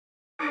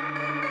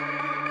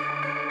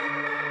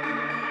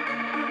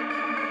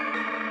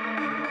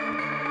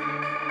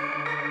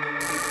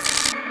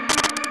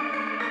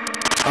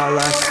All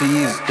I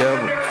see is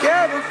devils.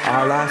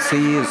 All I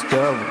see is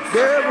devils.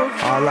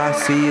 All I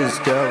see is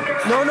devils.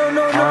 All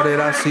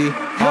that I see,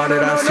 all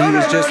that I see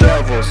is just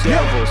devils.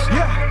 Devils.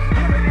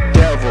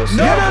 Devils.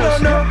 Devils.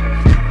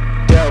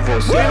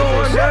 Devils.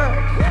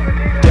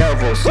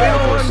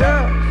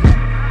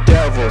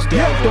 Devils.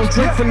 Don't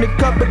drink from the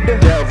cup of the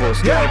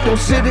devils. Don't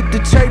sit at the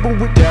table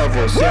with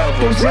devils.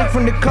 Don't drink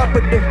from the cup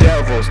of the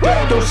devils.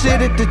 Don't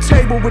sit at the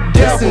table with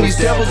devils. Listen, These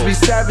devils be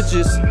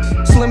savages,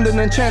 slimmer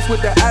than chance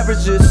with the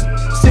averages.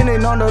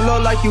 Sitting on the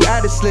low like you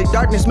added slick.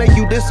 Darkness make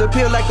you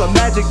disappear like a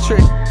magic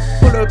trick.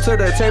 Put up to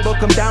the table,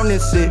 come down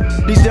and sit.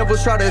 These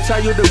devils try to tie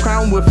you the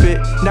crown with it.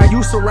 Now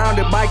you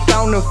surrounded by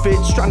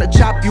counterfeits, trying to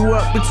chop you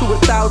up into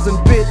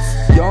 1,000 bits.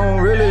 You don't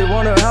really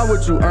wanna have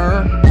what you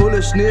earn.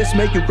 Foolishness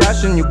make you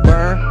crash and you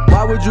burn.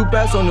 Why would you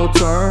pass on your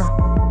turn?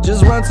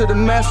 Just run to the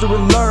master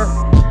and learn.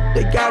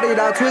 They got it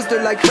all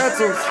twisted like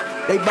pretzels.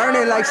 They burn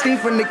it like steam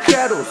from the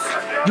kettles.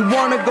 You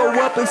wanna go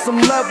up in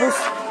some levels?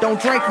 Don't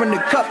drink from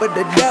the cup of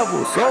the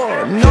devils.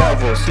 Oh no.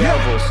 Devils.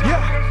 Devils.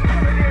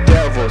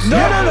 Devils. No.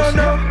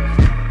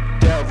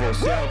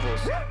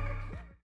 Devils.